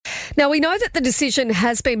Now, we know that the decision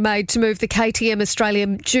has been made to move the KTM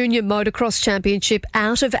Australian Junior Motocross Championship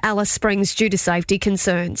out of Alice Springs due to safety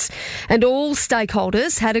concerns. And all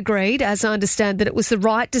stakeholders had agreed, as I understand, that it was the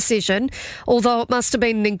right decision, although it must have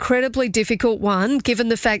been an incredibly difficult one, given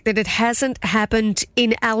the fact that it hasn't happened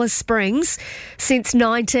in Alice Springs since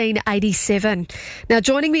 1987. Now,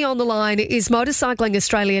 joining me on the line is Motorcycling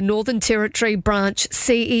Australia Northern Territory Branch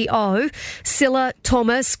CEO, Scilla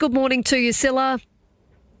Thomas. Good morning to you, Scilla.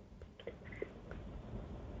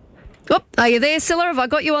 Oh, are you there, Scilla? Have I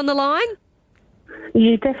got you on the line?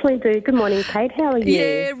 You definitely do. Good morning, Kate. How are you?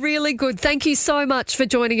 Yeah, really good. Thank you so much for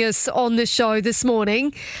joining us on the show this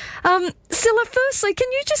morning. Scilla, firstly,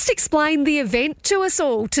 can you just explain the event to us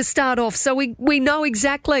all to start off so we know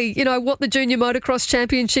exactly, what the Junior Motocross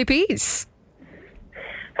Championship is?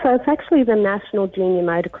 So it's actually the National Junior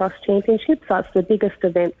Motocross Championship, so it's the biggest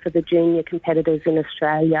event for the junior competitors in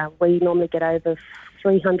Australia. We normally get over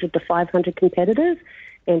 300 to 500 competitors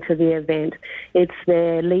into the event. It's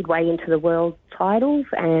their lead way into the world titles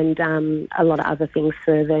and a lot of other things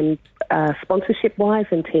for them, sponsorship-wise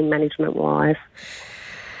and team management-wise.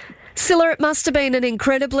 Scilla, it must have been an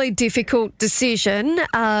incredibly difficult decision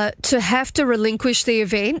to have to relinquish the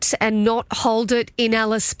event and not hold it in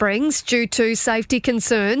Alice Springs due to safety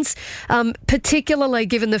concerns, particularly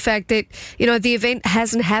given the fact that, the event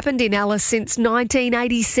hasn't happened in Alice since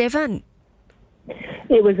 1987.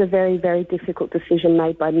 It was a very, very difficult decision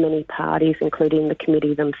made by many parties, including the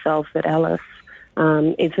committee themselves at Alice.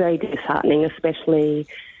 It's very disheartening, especially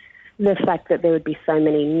the fact that there would be so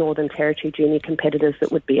many Northern Territory junior competitors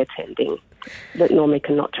that would be attending that normally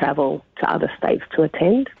cannot travel to other states to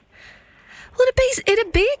attend. Well,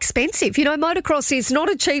 it'd be expensive. Motocross is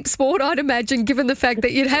not a cheap sport, I'd imagine, given the fact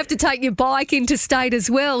that you'd have to take your bike interstate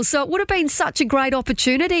as well. So it would have been such a great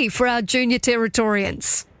opportunity for our junior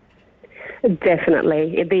Territorians.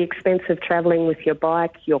 Definitely. It'd be expensive travelling with your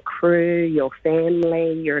bike, your crew, your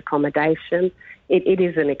family, your accommodation. It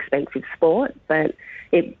is an expensive sport, but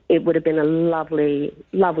it would have been a lovely,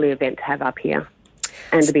 lovely event to have up here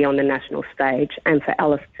and to be on the national stage and for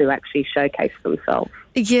Alice to actually showcase themselves.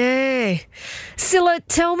 Yeah. Scilla,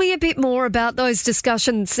 tell me a bit more about those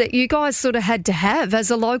discussions that you guys sort of had to have as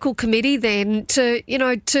a local committee then to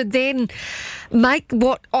then make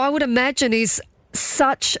what I would imagine is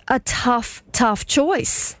such a tough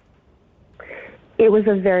choice. It was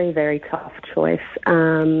a very, very tough choice.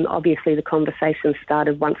 Obviously, the conversation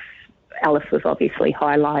started once Alice was obviously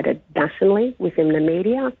highlighted nationally within the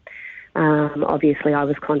media. Obviously, I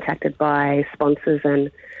was contacted by sponsors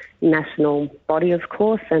and national body, of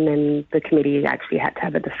course, and then the committee actually had to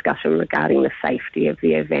have a discussion regarding the safety of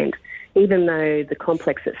the event. Even though the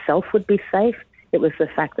complex itself would be safe, it was the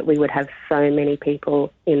fact that we would have so many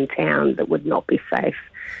people in town that would not be safe.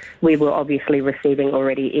 We were obviously receiving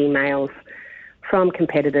already emails from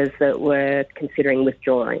competitors that were considering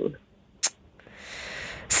withdrawing.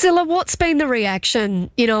 Scilla, what's been the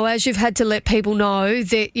reaction, as you've had to let people know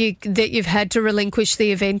that you've had to relinquish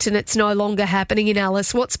the event and it's no longer happening in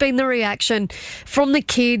Alice? What's been the reaction from the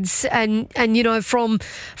kids and from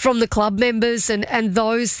the club members and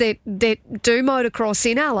those that do motocross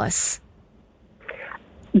in Alice?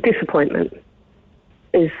 Disappointment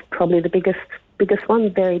is probably the biggest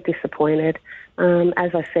one. Very disappointed.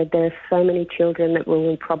 As I said, there are so many children that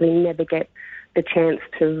will probably never get the chance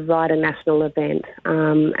to ride a national event,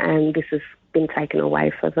 and this has been taken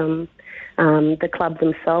away from them. The club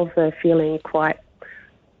themselves are feeling quite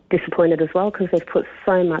disappointed as well because they've put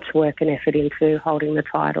so much work and effort into holding the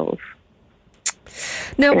titles.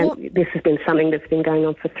 Now, this has been something that's been going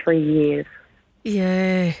on for 3 years.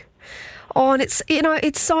 Yeah. Oh, and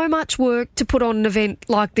it's so much work to put on an event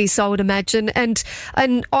like this, I would imagine. And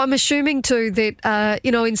I'm assuming too that,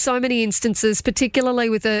 in so many instances, particularly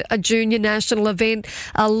with a junior national event,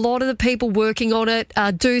 a lot of the people working on it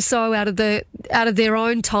do so out of their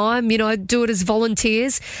own time, do it as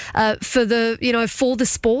volunteers for the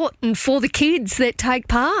sport and for the kids that take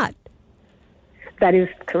part. That is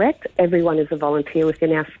correct. Everyone is a volunteer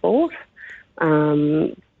within our sport.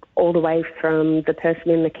 All the way from the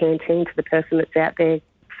person in the canteen to the person that's out there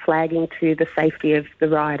flagging to the safety of the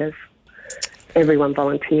riders. Everyone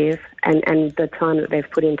volunteers. And the time that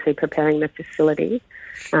they've put into preparing the facility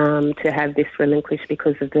to have this relinquished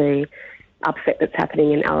because of the upset that's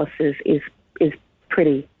happening in Alice is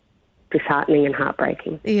pretty disheartening and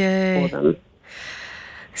heartbreaking for them.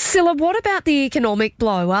 Scilla, what about the economic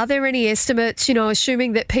blow? Are there any estimates,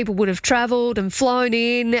 assuming that people would have travelled and flown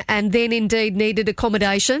in and then indeed needed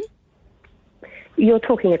accommodation? You're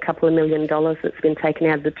talking a couple of $1 million that's been taken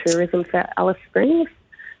out of the tourism for Alice Springs,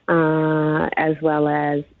 as well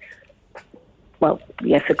as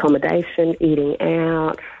accommodation, eating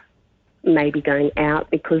out, maybe going out,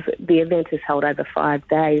 because the event is held over 5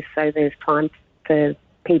 days, so there's time for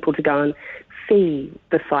people to go and see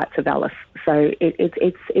the sights of Alice. So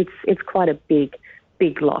it's quite a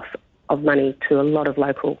big loss of money to a lot of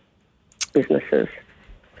local businesses.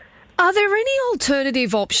 Are there any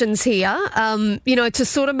alternative options here, to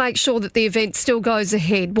sort of make sure that the event still goes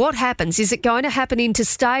ahead? What happens? Is it going to happen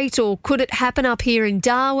interstate, or could it happen up here in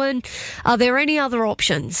Darwin? Are there any other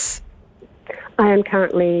options? I am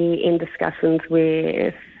currently in discussions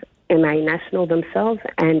with MA National themselves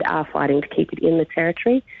and are fighting to keep it in the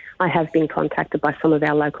Territory. I have been contacted by some of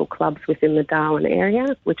our local clubs within the Darwin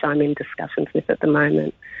area, which I'm in discussions with at the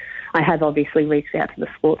moment. I have obviously reached out to the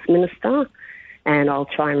Sports Minister, and I'll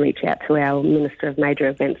try and reach out to our Minister of Major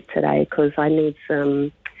Events today, because I need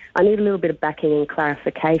a little bit of backing and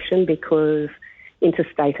clarification, because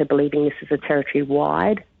interstate are believing this is a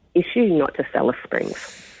territory-wide issue, not just Alice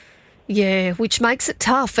Springs. Yeah, which makes it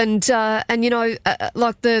tough. And the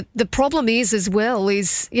problem is as well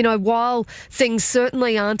is, while things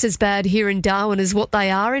certainly aren't as bad here in Darwin as what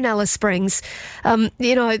they are in Alice Springs,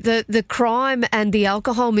 the crime and the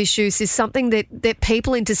alcohol misuse is something that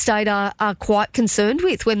people interstate are quite concerned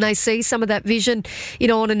with when they see some of that vision,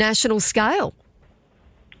 on a national scale.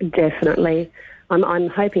 Definitely. I'm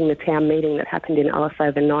hoping the town meeting that happened in Alice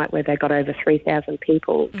overnight, where they got over 3,000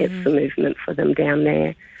 people, gets the movement for them down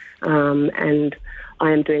there. And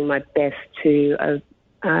I am doing my best to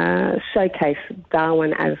showcase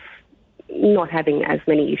Darwin as not having as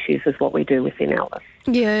many issues as what we do within Alice.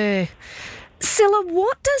 Yeah. Cilla,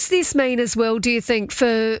 what does this mean as well, do you think,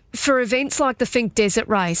 for events like the Finke Desert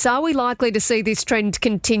Race? Are we likely to see this trend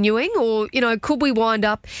continuing, or, could we wind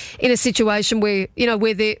up in a situation where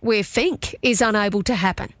Finke is unable to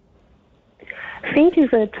happen? Finke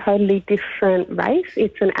is a totally different race.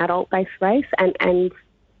 It's an adult-based race, and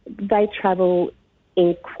they travel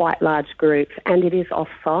in quite large groups, and it is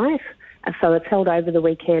off-site, so it's held over the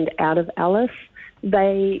weekend out of Alice.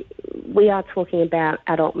 We are talking about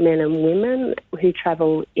adult men and women who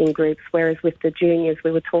travel in groups, whereas with the juniors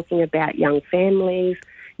we were talking about young families,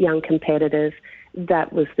 young competitors.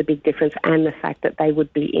 That was the big difference, and the fact that they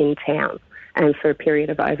would be in town and for a period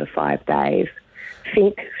of over 5 days.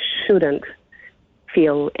 Finke shouldn't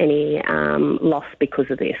feel any loss because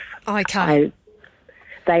of this. Okay.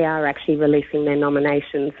 They are actually releasing their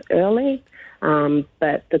nominations early,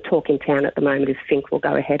 but the talk in town at the moment is Finke will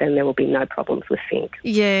go ahead and there will be no problems with Finke.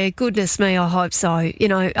 Yeah, goodness me, I hope so.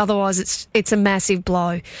 Otherwise it's a massive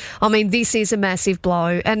blow. I mean, this is a massive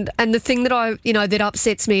blow. And the thing that that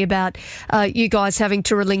upsets me about you guys having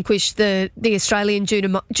to relinquish the Australian Junior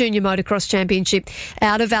Motocross Championship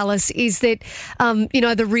out of Alice is that,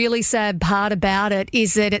 the really sad part about it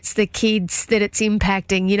is that it's the kids that it's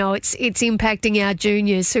impacting. It's impacting our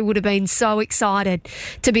juniors who would have been so excited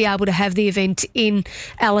to be able to have the event in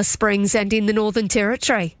Alice Springs and in the Northern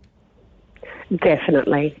Territory.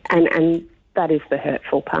 Definitely, and that is the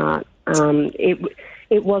hurtful part.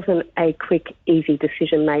 It wasn't a quick, easy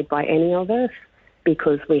decision made by any of us,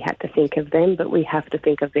 because we had to think of them, but we have to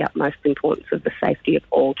think of the utmost importance of the safety of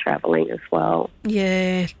all travelling as well.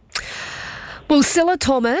 Yeah. Well, Cilla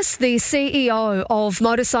Thomas, the CEO of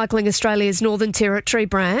Motorcycling Australia's Northern Territory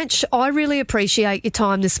branch, I really appreciate your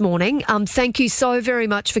time this morning. Thank you so very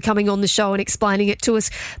much for coming on the show and explaining it to us.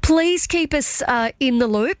 Please keep us in the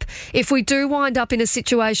loop. If we do wind up in a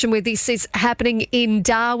situation where this is happening in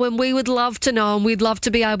Darwin, we would love to know, and we'd love to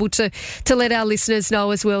be able to let our listeners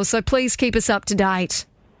know as well. So please keep us up to date.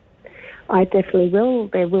 I definitely will.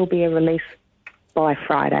 There will be a release by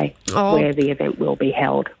Friday where the event will be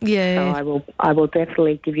held. Yeah. So I will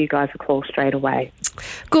definitely give you guys a call straight away.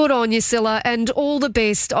 Good on you, Cilla, and all the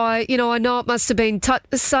best. I know it must have been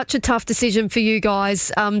such a tough decision for you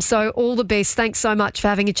guys. So all the best. Thanks so much for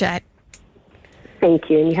having a chat. Thank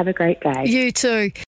you, and you have a great day. You too.